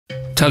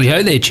Tally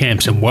ho there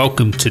champs, and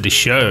welcome to the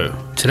show.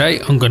 Today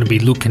I'm going to be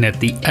looking at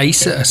the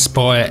Acer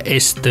Aspire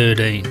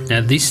S13.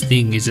 Now this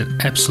thing is an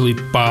absolute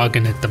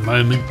bargain at the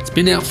moment. It's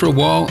been out for a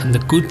while, and the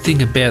good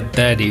thing about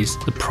that is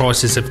the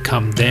prices have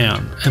come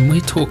down, and we're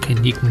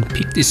talking you can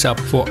pick this up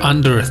for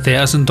under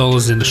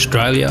 $1,000 in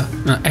Australia,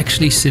 and I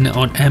actually seen it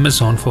on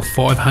Amazon for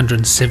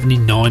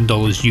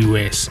 $579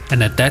 US,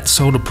 and at that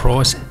sort of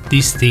price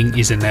this thing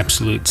is an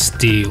absolute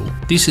steal.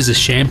 This is a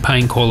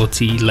champagne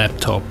quality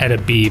laptop at a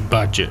beer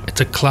budget.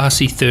 It's a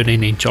classy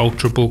 13-inch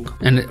ultrabook,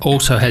 and it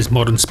also has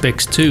modern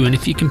specs too, and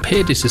if you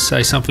compare this to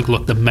say something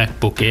like the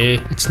MacBook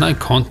Air, it's no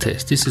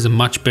contest. This is a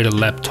much better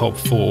laptop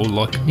for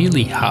like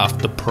nearly half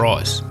the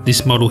price.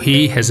 This model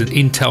here has an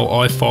Intel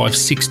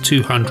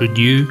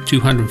i5-6200U,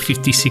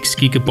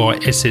 256GB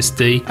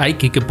SSD,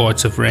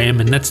 8GB of RAM,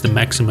 and that's the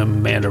maximum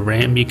amount of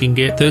RAM you can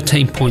get.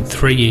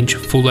 13.3-inch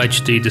Full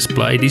HD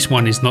display. This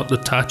one is not the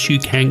touch. You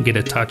can get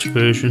a touch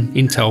version.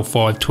 Intel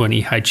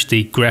 520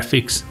 HD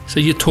graphics. So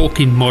you're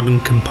talking modern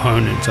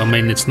components. I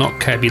mean, it's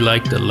not Kaby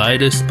Lake the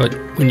latest, but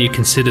when you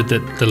consider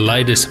that the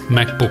latest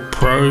MacBook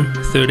Pro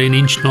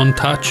 13-inch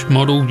non-touch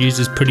model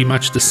uses pretty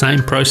much the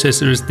same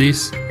processor as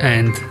this,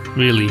 and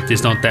really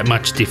there's not that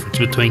much difference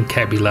between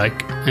Kaby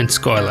Lake and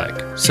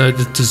Skylake. So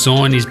the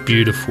design is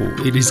beautiful.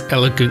 It is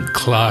elegant,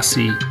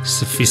 classy,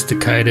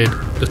 sophisticated.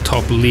 The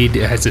top lid,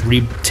 it has a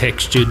rib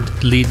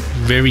textured lid,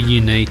 very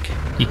unique.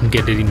 You can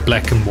get it in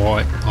black and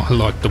white. I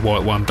like the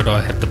white one, but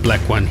I have the black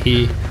one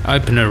here.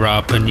 Open her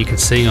up and you can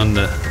see on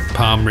the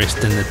palm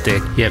rest and the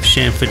deck you have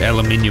chamfered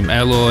aluminium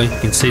alloy. You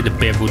can see the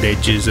beveled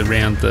edges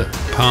around the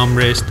palm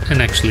rest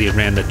and actually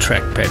around the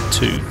trackpad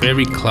too.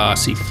 Very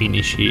classy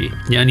finish here.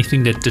 The only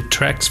thing that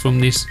detracts from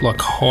this like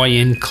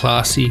high-end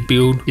classy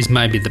build is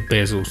maybe the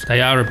bezels.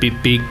 They are a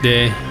bit big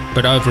there,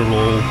 but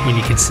overall when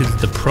you consider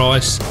the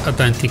price, I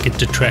don't think it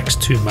detracts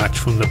too much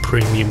from the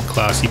premium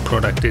classy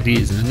product it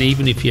is. And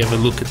even if you have a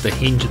look at the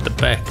hinge at the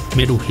back,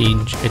 metal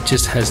hinge, it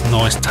just has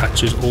nice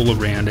touches all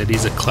around. It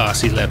is a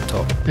classy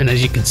laptop, and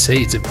as you can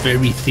see it's a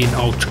very thin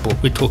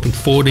ultrabook. We're talking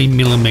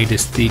 14mm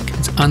thick.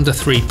 It's under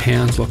 3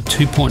 pounds, like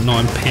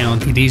 2.9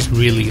 pounds. It is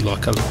really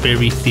like a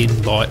very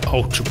thin light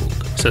ultrabook.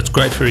 So it's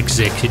great for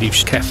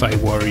executives, cafe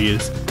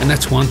warriors, and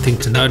that's one thing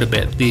to note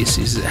about this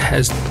is it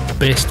has the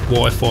best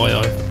Wi-Fi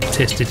I've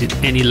tested in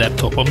any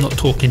laptop. I'm not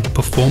talking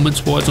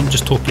performance wise, I'm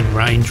just talking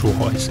range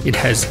wise. It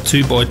has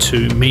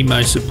 2x2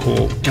 MIMO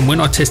support, and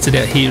when I test it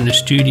out here in the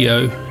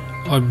studio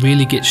I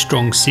really get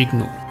strong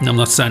signal. And I'm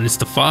not saying it's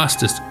the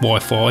fastest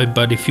Wi-Fi,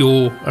 but if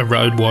you're a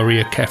road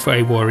warrior,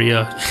 cafe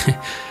warrior,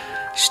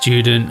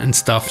 student and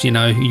stuff, you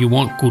know, you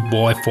want good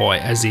Wi-Fi,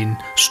 as in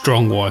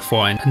strong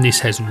Wi-Fi, and this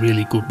has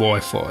really good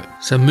Wi-Fi.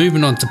 So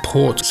moving on to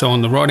ports, so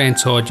on the right hand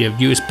side you have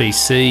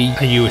USB-C,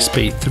 a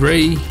USB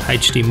 3,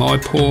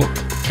 HDMI port,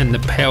 and the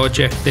power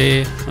jack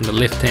there. On the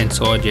left hand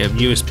side you have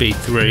USB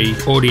 3,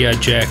 audio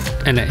jack,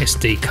 and a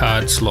SD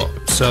card slot.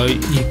 So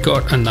you've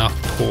got enough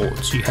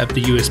ports. You have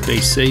the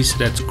USB-C, so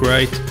that's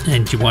great,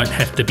 and you won't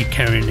have to be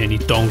carrying any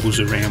dongles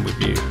around with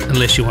you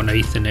unless you want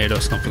Ethernet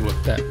or something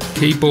like that.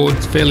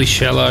 Keyboard's fairly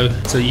shallow,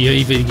 so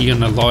you're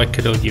gonna like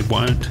it or you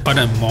won't. I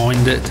don't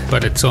mind it,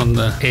 but it's on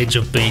the edge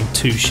of being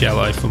too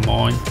shallow for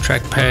mine.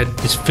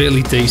 Trackpad is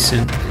fairly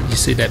decent. You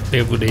see that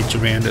beveled edge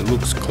around it,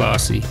 looks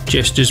classy.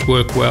 Gestures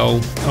work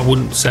well. I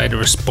wouldn't say the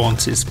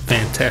response is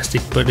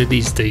fantastic, but it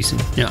is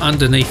decent. Now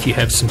underneath you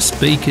have some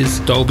speakers,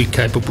 Dolby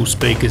capable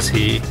speakers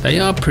here. They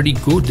are pretty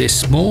good. They're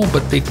small,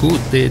 but they're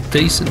good. They're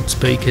decent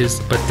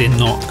speakers, but they're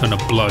not gonna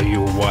blow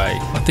you away.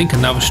 I think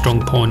another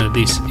strong point of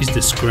this is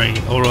the screen.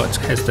 Alright,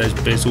 it has those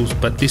bezels,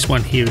 but this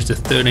one here is the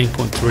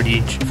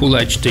 13.3-inch Full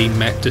HD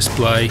matte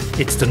display.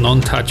 It's the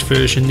non-touch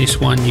version, this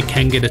one. You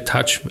can get a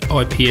touch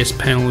IPS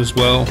panel as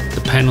well.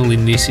 The panel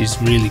in this is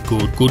really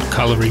good. Good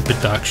color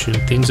reproduction.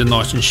 Things are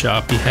nice and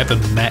sharp. You have a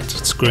matte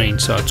screen,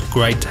 so it's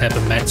great to have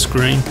a matte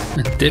screen.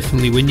 And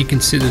definitely when you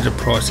consider the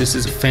price, this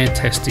is a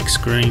fantastic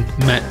screen.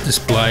 Matte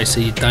display, so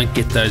you don't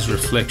get those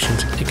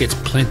reflections. It gets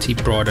plenty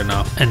bright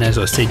enough. And as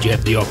I said, you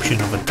have the option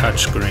of a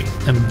touch screen.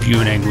 And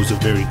viewing angles are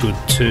very good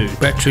too.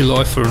 Battery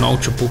life for an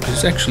ultrabook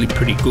is actually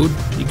pretty good.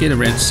 You get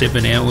around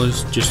 7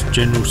 hours, just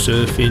general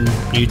surfing,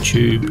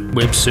 YouTube,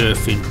 web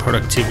surfing,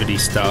 productivity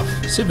stuff.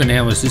 7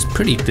 hours is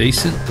pretty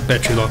decent. The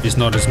battery life is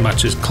not as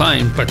much as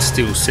claimed, but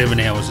still 7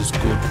 hours is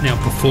good.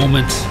 Now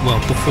performance, well,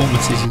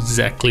 performance is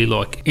exactly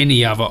like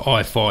any other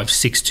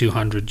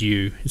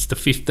i5-6200U. It's the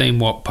 15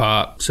 watt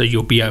part, so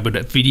you'll be able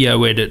to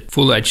video edit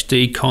full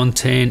HD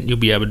content. You'll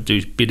be able to do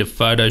a bit of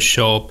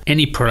Photoshop.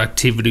 Any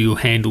productivity you'll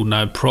handle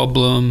no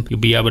problem. You'll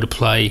be able to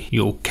play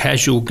your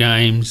casual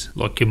games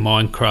like your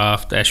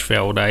Minecraft,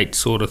 Asphalt 8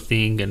 sort of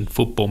thing, and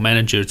Football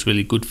Manager. It's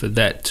really good for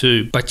that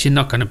too, but you're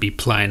not going to be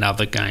playing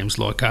other games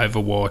like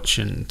Overwatch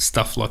and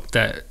stuff like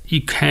that.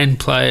 You can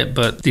play it,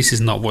 but this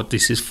is not what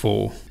this is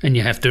for, and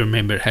you have to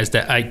remember it has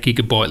that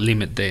 8GB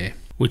limit there,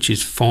 which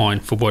is fine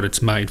for what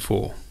it's made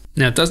for.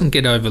 Now it doesn't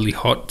get overly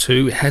hot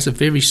too. It has a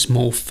very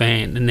small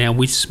fan, and now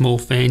with small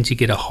fans you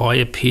get a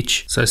higher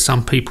pitch, so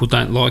some people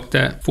don't like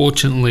that.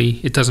 Fortunately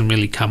it doesn't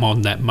really come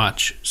on that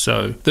much,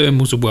 so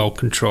thermals are well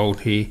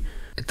controlled here.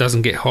 It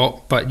doesn't get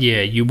hot, but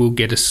yeah, you will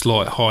get a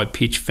slight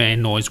high-pitched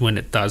fan noise when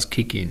it does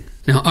kick in.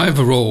 Now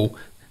overall,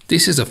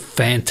 this is a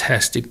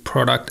fantastic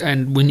product,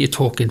 and when you're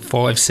talking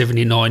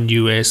 $579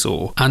 US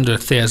or under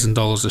 $1,000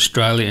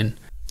 Australian,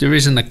 there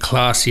isn't a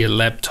classier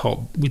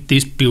laptop with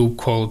this build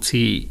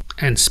quality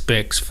and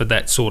specs for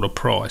that sort of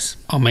price.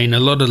 I mean, a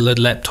lot of the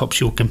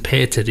laptops you'll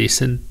compare to this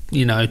and,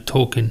 you know,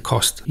 talking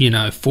cost, you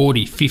know,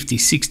 40, 50,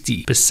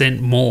 60%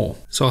 more.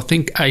 So I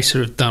think Acer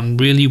have done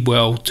really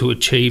well to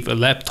achieve a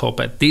laptop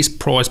at this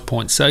price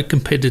point, so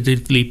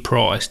competitively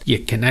priced,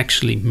 yet can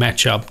actually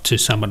match up to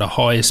some of the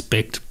higher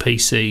spec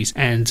PCs,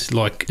 and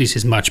like, this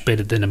is much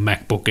better than a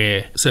MacBook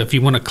Air. So if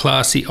you want a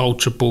classy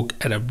ultrabook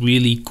at a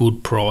really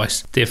good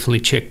price,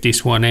 definitely check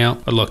this one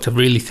out. I'd like to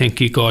really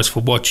thank you guys for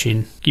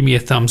watching. Give me a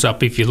thumbs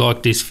up if you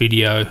like this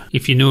video.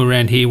 If you're new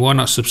around here, why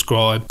not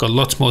subscribe? Got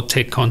lots more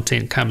tech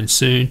content coming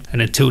soon.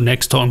 And until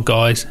next time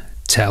guys,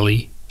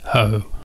 tally ho.